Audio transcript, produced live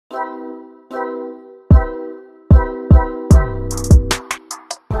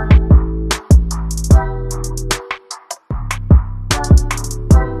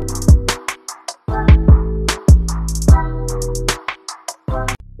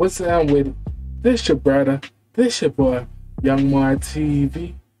What's down with it? This your brother, this your boy, Young Mar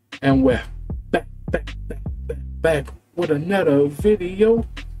TV, and we're back with another video.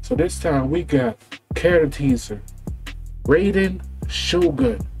 So this time we got character teaser, Raiden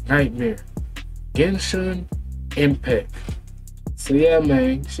Shogun Nightmare, Genshin Impact. So yeah,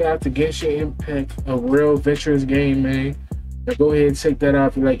 man, shout out to Genshin Impact, a real adventurous game, man. Now go ahead and check that out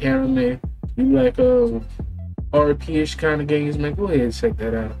if you like anime, you like RP-ish kind of games, man. Go ahead and check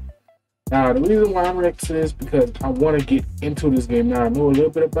that out. Now the reason why I'm reacting is because I want to get into this game. Now I know a little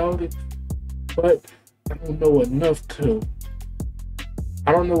bit about it, but I don't know enough to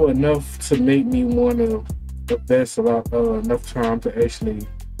make me want to invest enough time to actually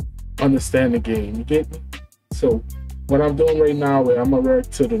understand the game. You get me? So what I'm doing right now is I'm gonna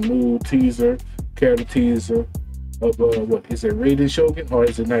react to the new character teaser of what is it, Raiden Shogun or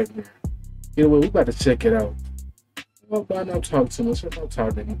is it Nightmare? Either way, we about to check it out. Well, by now I'm talking too much. I'm not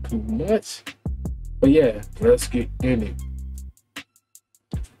talking too much. But yeah, let's get in it.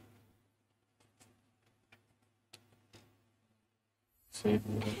 Save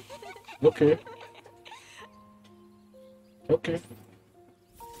it. Okay. Okay.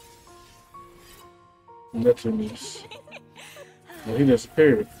 Nothing is. Well, he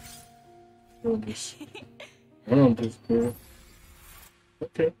disappeared. I don't disappear.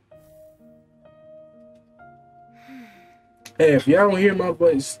 Okay. Hey, if y'all don't hear my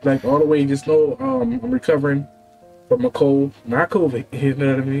voice like all the way, just know I'm recovering from a cold. Not COVID, you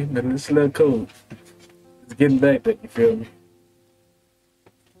know what I mean? But it's a little cold. It's getting back there, you feel me?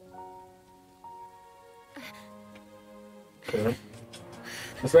 Okay.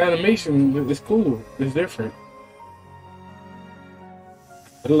 This animation is cool. It's different.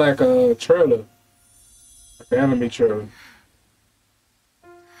 It's like a trailer. Like an anime trailer.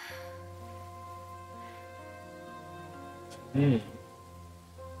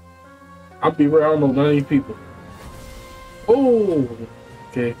 I'll be real, I don't know none of you people. Oh,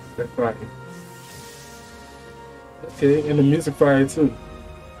 okay, that's fire. Okay, and the music fire too.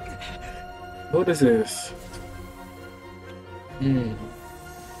 What is this?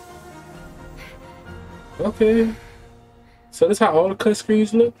 Okay. So that's how all the cut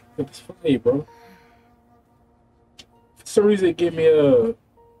screens look? It's funny, bro. For some reason it gave me a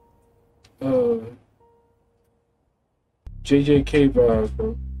JJK vibes,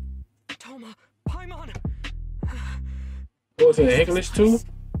 bro. What was it, English too?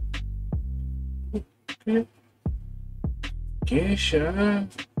 Okay. Genshin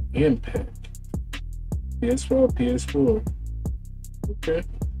Impact. PS4. Okay.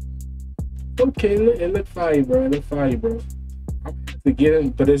 Okay, it look fire, bro. I'm gonna have to get in,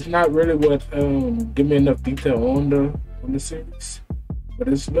 but it's not really what give me enough detail on the series. But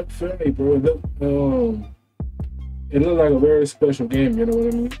it's look fire, bro. It looked like a very special game, you know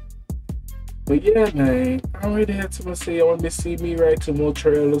what I mean? But yeah, man, I don't really have too much to say. I want to see me react to more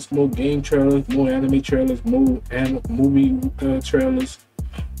trailers, more game trailers, more anime trailers, more movie trailers,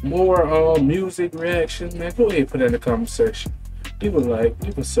 more music reactions, man. Go ahead and put it in the comment section. Leave a like,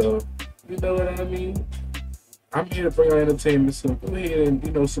 leave a sub. You know what I mean? I'm here to bring out entertainment, so go ahead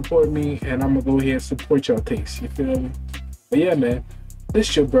and, support me, and I'm going to go ahead and support y'all taste. You feel me? But yeah, man,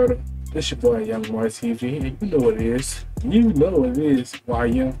 this your brother. This your boy, Young Mar TV, and you know what it is. You know what it is.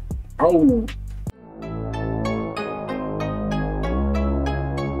 YALL. Oh.